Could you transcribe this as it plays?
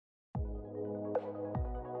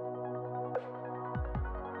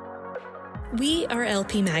We are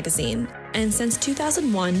LP Magazine, and since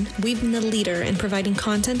 2001, we've been the leader in providing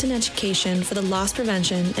content and education for the loss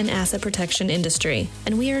prevention and asset protection industry,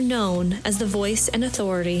 and we are known as the voice and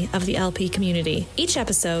authority of the LP community. Each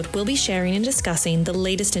episode, we'll be sharing and discussing the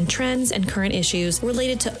latest in trends and current issues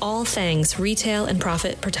related to all things retail and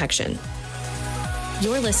profit protection.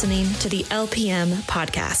 You're listening to the LPM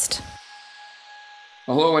podcast.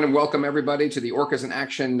 Hello and welcome everybody to the Orcas in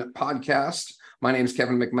Action podcast. My name is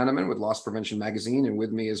Kevin McMenamin with Loss Prevention Magazine, and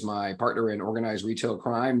with me is my partner in organized retail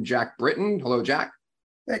crime, Jack Britton. Hello, Jack.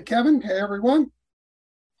 Hey, Kevin. Hey, everyone.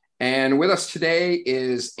 And with us today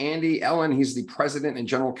is Andy Ellen. He's the president and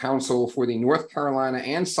general counsel for the North Carolina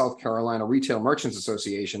and South Carolina Retail Merchants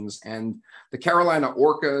Associations, and the Carolina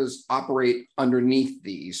Orcas operate underneath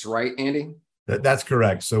these, right, Andy? That's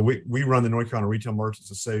correct. So we run the North Carolina Retail Merchants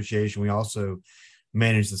Association. We also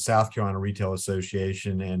manage the South Carolina Retail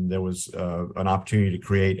Association, and there was an opportunity to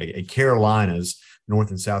create a Carolinas,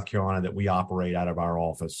 North and South Carolina, that we operate out of our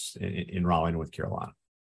office in Raleigh, North Carolina.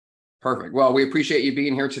 Perfect. Well, we appreciate you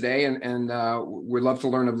being here today, and we'd love to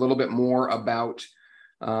learn a little bit more about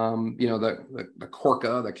the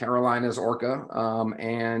CORCA, the Carolinas Orca,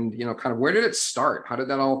 and kind of where did it start? How did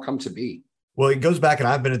that all come to be? Well, it goes back, and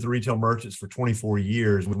I've been at the Retail Merchants for 24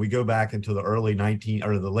 years. When we go back into the late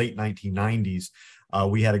 1990s,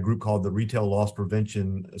 we had a group called the Retail Loss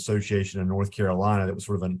Prevention Association in North Carolina that was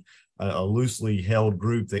sort of a loosely held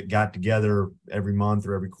group that got together every month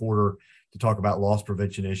or every quarter to talk about loss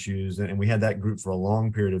prevention issues. And we had that group for a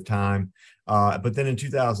long period of time. But then in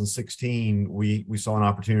 2016, we saw an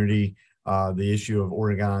opportunity. The issue of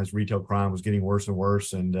organized retail crime was getting worse and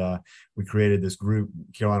worse, and we created this group,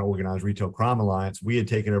 Carolina Organized Retail Crime Alliance. We had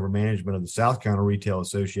taken over management of the South Carolina Retail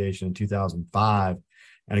Association in 2005,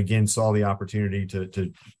 and again saw the opportunity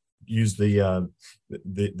to use the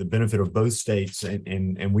benefit of both states,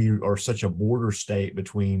 and we are such a border state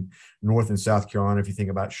between North and South Carolina. If you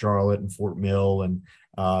think about Charlotte and Fort Mill and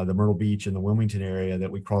the Myrtle Beach and the Wilmington area,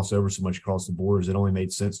 that we cross over so much across the borders, it only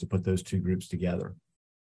made sense to put those two groups together.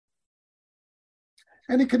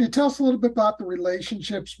 Andy, can you tell us a little bit about the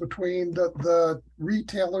relationships between the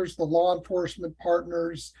retailers, the law enforcement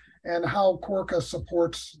partners, and how CORCA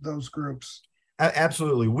supports those groups?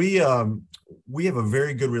 Absolutely. We have a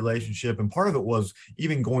very good relationship, and part of it was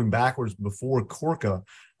even going backwards before CORCA.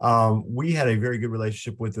 We had a very good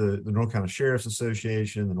relationship with the North Carolina Sheriff's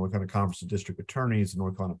Association, the North Carolina Conference of District Attorneys, the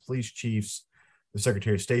North Carolina Police Chiefs, the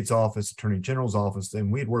Secretary of State's office, Attorney General's office,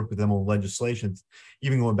 and we had worked with them on legislation,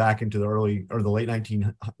 even going back into the late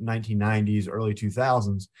 1990s, early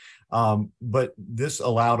 2000s. But this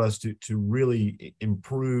allowed us to really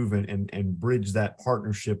improve and bridge that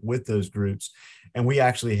partnership with those groups. And we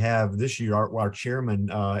actually have this year, our chairman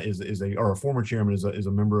a former chairman is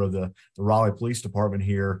a member of the Raleigh Police Department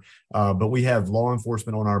here. But we have law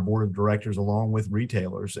enforcement on our board of directors along with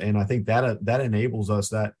retailers. And I think that enables us,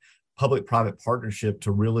 that public-private partnership,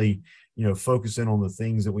 to really, focus in on the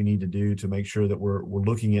things that we need to do to make sure that we're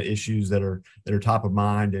looking at issues that are top of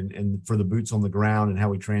mind, and for the boots on the ground, and how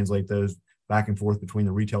we translate those back and forth between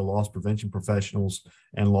the retail loss prevention professionals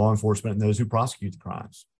and law enforcement and those who prosecute the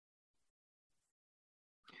crimes.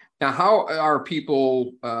 Now, how are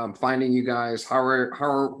people finding you guys?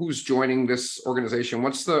 Who's joining this organization?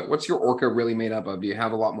 What's your Orca really made up of? Do you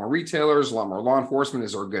have a lot more retailers, a lot more law enforcement?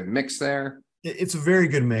 Is there a good mix there? It's a very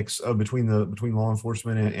good mix between law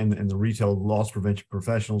enforcement and the retail loss prevention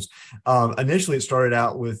professionals. Initially, it started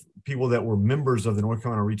out with people that were members of the North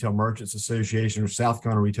Carolina Retail Merchants Association or South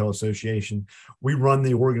Carolina Retail Association. We run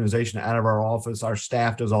the organization out of our office. Our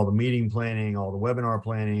staff does all the meeting planning, all the webinar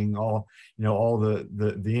planning, all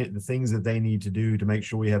the things that they need to do to make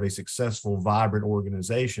sure we have a successful, vibrant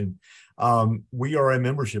organization. We are a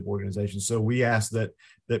membership organization, so we ask that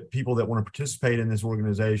people that want to participate in this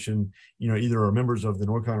organization, either are members of the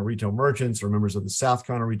North Carolina Retail Merchants or members of the South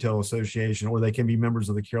Carolina Retail Association, or they can be members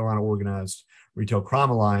of the Carolina Organized Retail Crime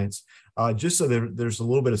Alliance, just so there's a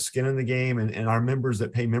little bit of skin in the game, and our members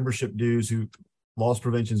that pay membership dues, who loss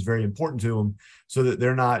prevention is very important to them, so that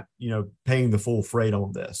they're not, paying the full freight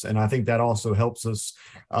on this. And I think that also helps us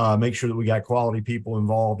make sure that we got quality people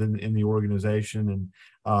involved in the organization. And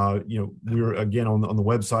we're again on the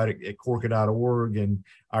website at corca.org, and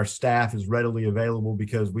our staff is readily available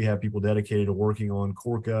because we have people dedicated to working on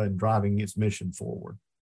CORCA and driving its mission forward.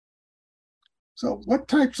 So what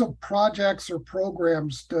types of projects or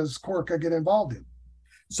programs does CORCA get involved in?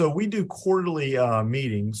 So we do quarterly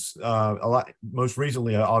meetings, a lot. Most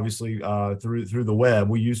recently, obviously, through the web.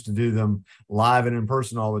 We used to do them live and in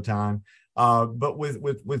person all the time. but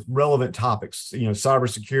with relevant topics,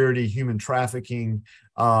 cybersecurity, human trafficking,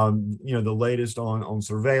 the latest on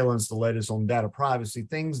surveillance, the latest on data privacy,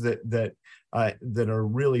 things that are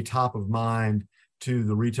really top of mind to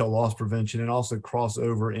the retail loss prevention, and also cross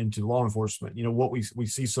over into law enforcement. What we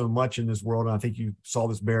see so much in this world, and I think you saw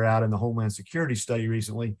this bear out in the Homeland Security study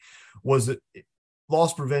recently, was that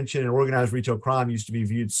loss prevention and organized retail crime used to be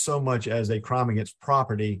viewed so much as a crime against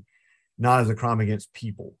property, not as a crime against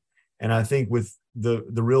people. And I think with the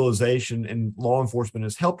realization, and law enforcement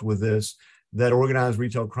has helped with this, that organized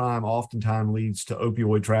retail crime oftentimes leads to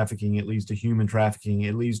opioid trafficking, it leads to human trafficking,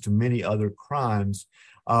 it leads to many other crimes.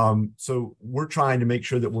 So we're trying to make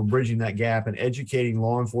sure that we're bridging that gap and educating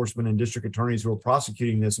law enforcement and district attorneys who are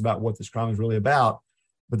prosecuting this about what this crime is really about,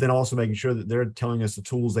 but then also making sure that they're telling us the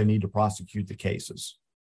tools they need to prosecute the cases.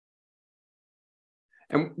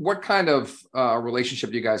 And what kind of relationship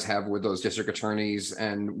do you guys have with those district attorneys?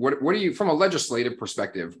 And what are you, from a legislative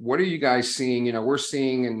perspective, what are you guys seeing? We're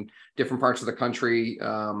seeing in different parts of the country,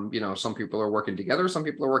 some people are working together, some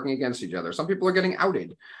people are working against each other, some people are getting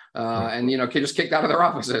outed and, just kicked out of their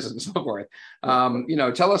offices and so forth.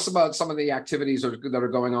 Tell us about some of the activities that are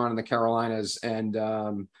going on in the Carolinas, and,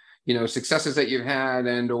 successes that you've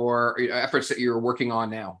had or efforts that you're working on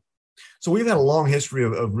now. So we've had a long history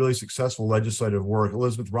of really successful legislative work.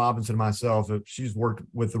 Elizabeth Robinson and myself, she's worked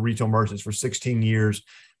with the retail merchants for 16 years,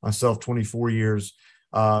 myself 24 years.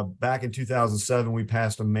 Back in 2007, we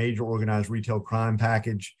passed a major organized retail crime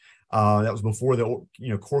package. That was before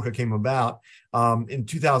CORCA came about. In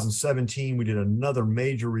 2017, we did another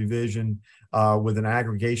major revision with an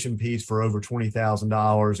aggregation piece for over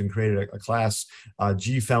 $20,000, and created a class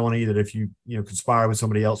G felony that if you conspire with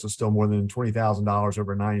somebody else is still more than $20,000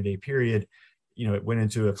 over a 90-day period, it went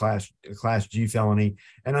into a class G felony,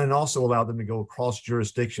 and then also allowed them to go across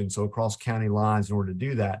jurisdiction, so across county lines, in order to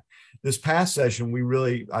do that. This past session, we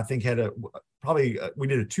really, I think, we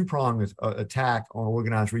did a two-pronged attack on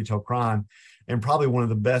organized retail crime, and probably one of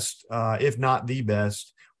the best, if not the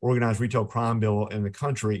best, organized retail crime bill in the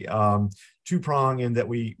country. Two-pronged in that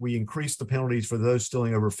we increased the penalties for those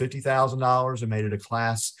stealing over $50,000 and made it a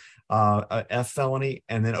class F felony,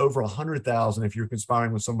 and then over $100,000 if you're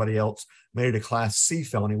conspiring with somebody else, made it a class C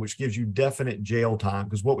felony, which gives you definite jail time.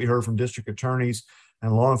 Because what we heard from district attorneys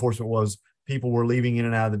and law enforcement was people were leaving in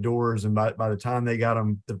and out of the doors, and by the time they got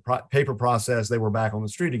them the paper process, they were back on the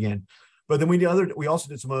street again. But then we also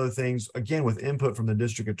did some other things, again, with input from the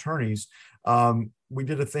district attorneys. We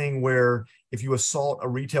did a thing where if you assault a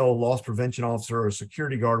retail loss prevention officer or a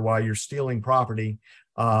security guard while you're stealing property,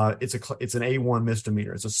 it's an A1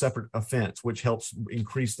 misdemeanor. It's a separate offense, which helps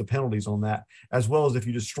increase the penalties on that, as well as if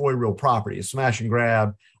you destroy real property, a smash and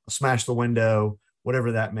grab, smash the window,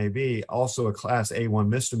 whatever that may be, also a class A1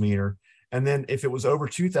 misdemeanor. And then if it was over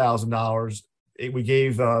 $2,000, we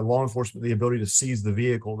gave law enforcement the ability to seize the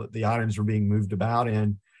vehicle that the items were being moved about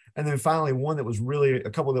in. And then finally, a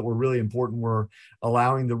couple that were really important were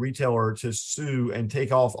allowing the retailer to sue and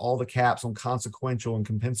take off all the caps on consequential and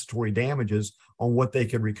compensatory damages on what they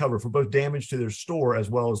could recover for both damage to their store as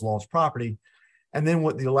well as lost property. And then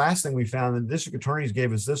the last thing we found, the district attorneys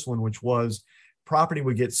gave us this one, which was property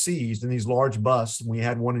would get seized in these large busts. We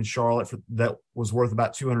had one in Charlotte that was worth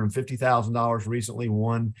about $250,000 recently,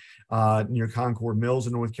 one near Concord Mills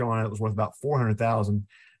in North Carolina that was worth about $400,000.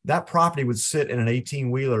 That property would sit in an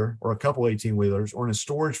 18-wheeler or a couple 18-wheelers or in a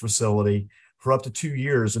storage facility for up to 2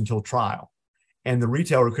 years until trial. And the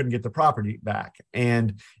retailer couldn't get the property back.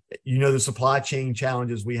 And the supply chain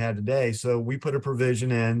challenges we had today. So we put a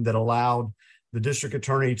provision in that allowed the district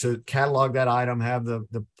attorney to catalog that item, have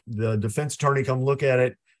the defense attorney come look at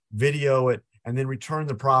it, video it, and then return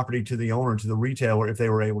the property to the owner, to the retailer, if they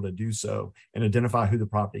were able to do so, and identify who the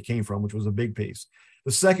property came from, which was a big piece.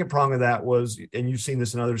 The second prong of that was, and you've seen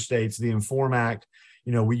this in other states, the Inform Act.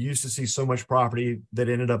 We used to see so much property that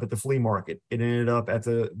ended up at the flea market. It ended up at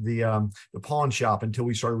the pawn shop until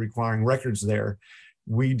we started requiring records there.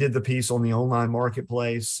 We did the piece on the online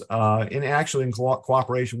marketplace, and actually in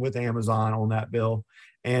cooperation with Amazon on that bill.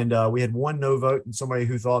 And we had one no vote and somebody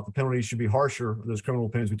who thought the penalties should be harsher, those criminal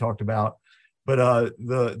penalties we talked about. But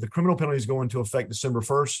the criminal penalties go into effect December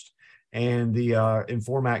 1st, and the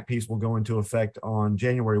Inform Act piece will go into effect on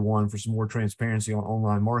January 1 for some more transparency on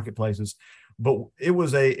online marketplaces. But it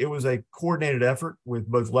was a coordinated effort with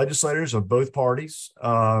both legislators of both parties,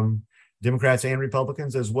 Democrats and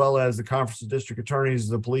Republicans, as well as the Conference of District Attorneys,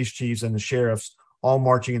 the police chiefs, and the sheriffs, all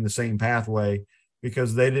marching in the same pathway,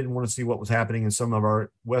 because they didn't want to see what was happening in some of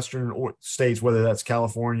our western states, whether that's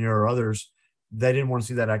California or others. They didn't want to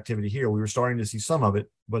see that activity here. We were starting to see some of it,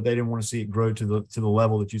 but they didn't want to see it grow to the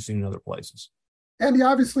level that you've seen in other places. Andy,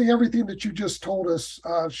 obviously everything that you just told us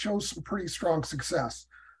shows some pretty strong success.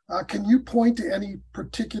 Can you point to any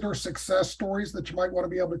particular success stories that you might want to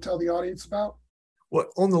be able to tell the audience about? Well,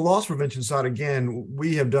 on the loss prevention side, again,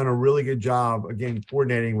 we have done a really good job, again,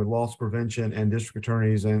 coordinating with loss prevention and district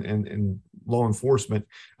attorneys and law enforcement.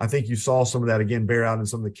 I think you saw some of that, again, bear out in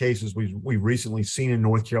some of the cases we've recently seen in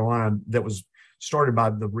North Carolina that was started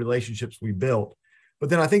by the relationships we built. But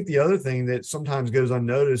then I think the other thing that sometimes goes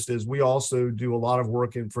unnoticed is we also do a lot of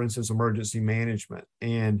work in, for instance, emergency management.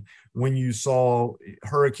 And when you saw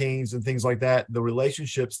hurricanes and things like that, the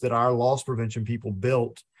relationships that our loss prevention people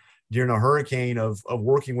built during a hurricane of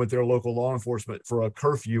working with their local law enforcement for a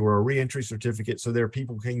curfew or a reentry certificate so their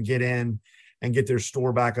people can get in and get their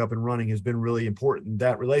store back up and running has been really important.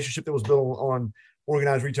 That relationship that was built on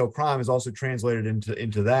organized retail crime is also translated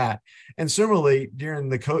into that. And similarly, during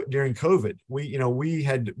COVID, we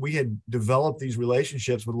had developed these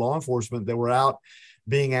relationships with law enforcement that were out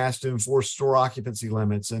being asked to enforce store occupancy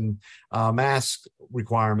limits and mask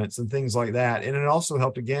requirements and things like that. And it also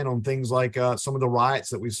helped again on things like some of the riots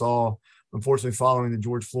that we saw, unfortunately, following the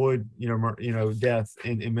George Floyd, death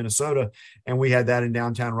in Minnesota. And we had that in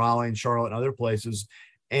downtown Raleigh and Charlotte and other places.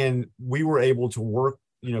 And we were able to work,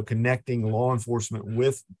 connecting law enforcement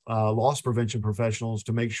with loss prevention professionals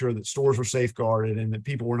to make sure that stores were safeguarded and that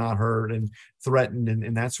people were not hurt and threatened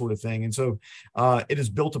and that sort of thing. And so it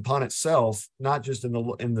is built upon itself, not just in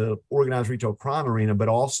the organized retail crime arena, but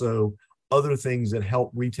also other things that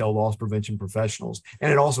help retail loss prevention professionals.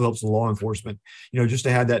 And it also helps the law enforcement, just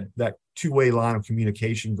to have that two-way line of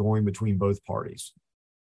communication going between both parties.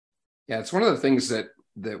 Yeah, it's one of the things that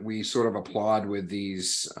we sort of applaud with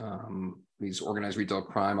these organized retail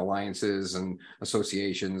crime alliances and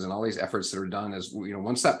associations and all these efforts that are done is,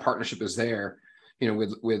 once that partnership is there,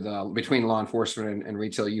 with between law enforcement and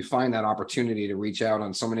retail, you find that opportunity to reach out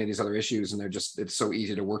on so many of these other issues, and it's so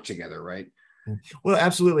easy to work together, right? Well,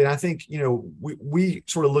 absolutely. And I think, we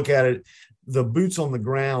sort of look at it, the boots on the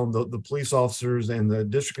ground, the police officers and the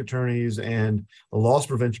district attorneys and the loss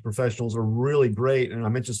prevention professionals are really great. And I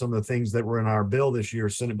mentioned some of the things that were in our bill this year,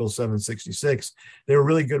 Senate Bill 766. They were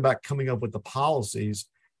really good about coming up with the policies.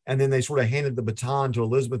 And then they sort of handed the baton to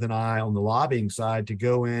Elizabeth and I on the lobbying side to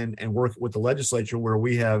go in and work with the legislature, where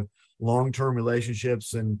we have long-term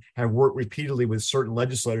relationships and have worked repeatedly with certain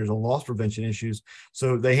legislators on loss prevention issues.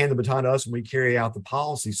 So they hand the baton to us and we carry out the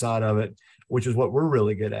policy side of it, which is what we're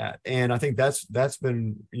really good at. And I think that's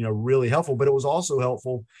been, really helpful. But it was also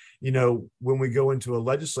helpful, when we go into a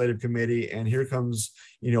legislative committee and here comes,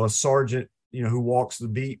 a sergeant, who walks the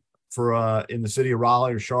beat for in the city of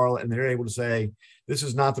Raleigh or Charlotte, and they're able to say, this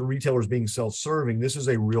is not the retailers being self-serving. This is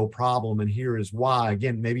a real problem, and here is why.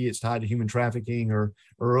 Again, maybe it's tied to human trafficking or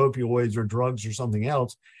opioids or drugs or something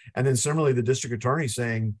else. And then similarly, the district attorney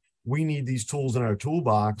saying, we need these tools in our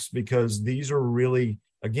toolbox because these are really,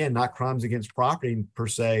 again, not crimes against property per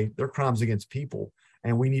se, they're crimes against people.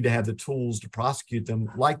 And we need to have the tools to prosecute them,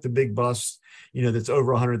 like the big bus, that's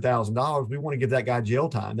over $100,000. We want to give that guy jail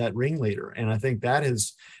time, that ringleader. And I think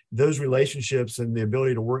those relationships and the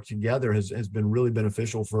ability to work together has been really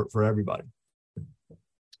beneficial for everybody.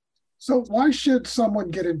 So why should someone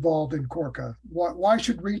get involved in CORCA? Why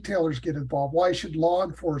should retailers get involved? Why should law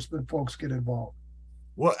enforcement folks get involved?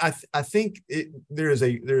 Well, I think there is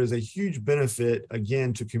a huge benefit,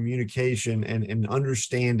 again, to communication and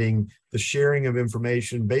understanding the sharing of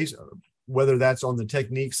information, based whether that's on the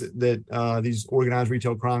techniques that these organized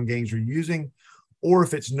retail crime gangs are using, or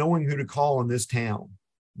if it's knowing who to call in this town,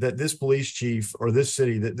 that this police chief or this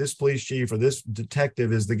city, that this police chief or this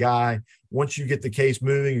detective is the guy, once you get the case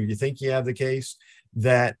moving or you think you have the case,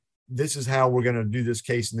 that this is how we're going to do this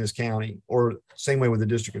case in this county. Or same way with the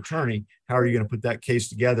district attorney, how are you going to put that case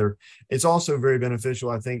together? It's also very beneficial,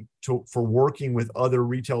 I think, for working with other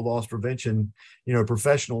retail loss prevention,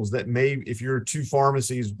 professionals that if you're two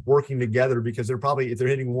pharmacies working together, because if they're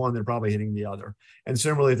hitting one, they're probably hitting the other. And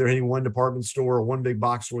similarly, if they're hitting one department store or one big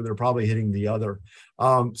box store, they're probably hitting the other.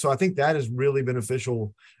 So I think that is really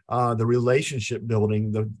beneficial. The relationship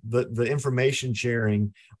building, the information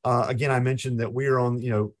sharing. Again, I mentioned that we are on,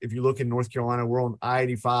 if you look in North Carolina, we're on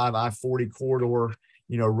I-85, I-40 corridor,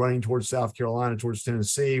 running towards South Carolina, towards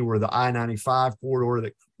Tennessee. We're the I-95 corridor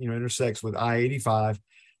that, intersects with I-85.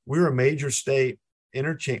 We're a major state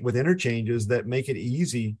with interchanges that make it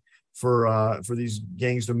easy for these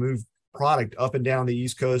gangs to move product up and down the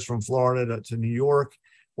East Coast from Florida to New York,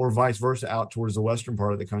 or vice versa out towards the western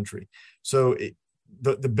part of the country. So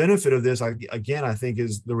the benefit of this, I think,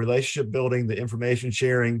 is the relationship building, the information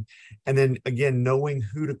sharing, and then again, knowing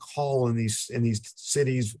who to call in these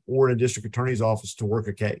cities or in a district attorney's office to work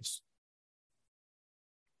a case.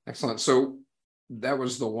 Excellent. So that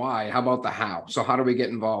was the why. How about the how? So how do we get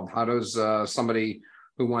involved? How does somebody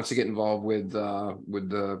who wants to get involved with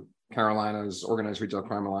the Carolinas Organized Retail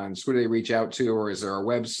Crime Alliance, who do they reach out to, or is there a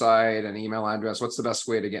website, an email address? What's the best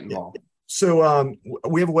way to get involved? So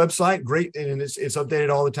we have a website, great, and it's updated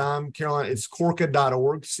all the time. Carolina, it's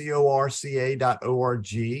corca.org,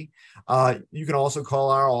 corca.org. You can also call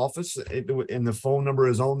our office, and the phone number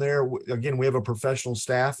is on there. Again, we have a professional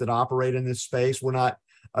staff that operate in this space. We're not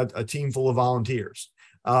a team full of volunteers.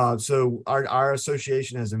 So our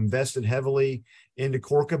association has invested heavily into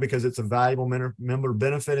Corca because it's a valuable member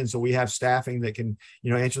benefit. And so we have staffing that can,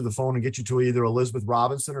 answer the phone and get you to either Elizabeth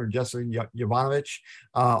Robinson or Jessica Jovanovich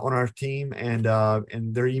on our team. And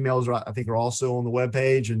their emails are also on the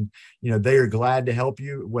webpage, and, they are glad to help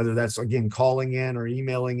you, whether that's, again, calling in or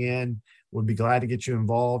emailing in. Would be glad to get you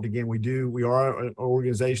involved. Again, we are an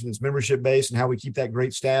organization that's membership based, and how we keep that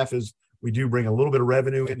great staff is we do bring a little bit of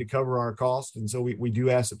revenue in to cover our costs. And so we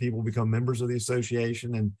do ask that people become members of the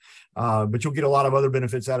association, and but you'll get a lot of other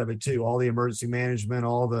benefits out of it too. All the emergency management,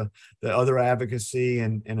 all the other advocacy,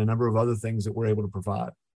 and a number of other things that we're able to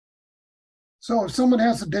provide. So if someone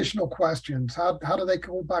has additional questions, how do they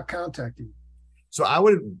go about contacting you? So I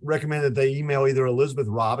would recommend that they email either Elizabeth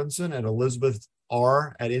Robinson at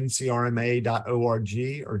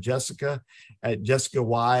elizabethr@ncrma.org or Jessica at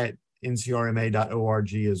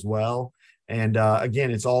jessicay@ncrma.org as well. And again,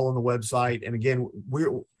 it's all on the website. And again,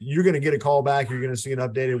 you're going to get a call back. You're going to see an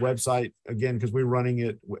updated website again, because we're running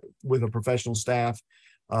it with a professional staff.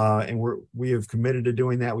 And we have committed to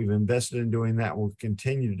doing that. We've invested in doing that. We'll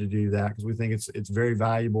continue to do that because we think it's very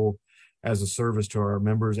valuable as a service to our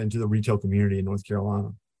members and to the retail community in North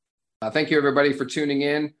Carolina. Thank you, everybody, for tuning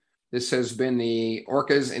in. This has been the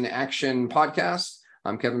Orcas in Action podcast.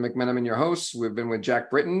 I'm Kevin McMenamin, your host. We've been with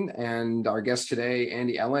Jack Britton and our guest today,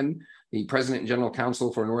 Andy Ellen, the President and General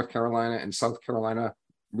Counsel for North Carolina and South Carolina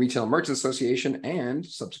Retail Merchants Association, and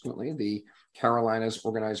subsequently the Carolinas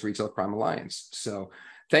Organized Retail Crime Alliance. So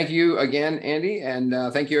thank you again, Andy, and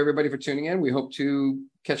thank you, everybody, for tuning in. We hope to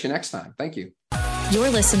catch you next time. Thank you. You're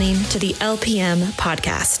listening to the LPM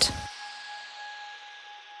podcast.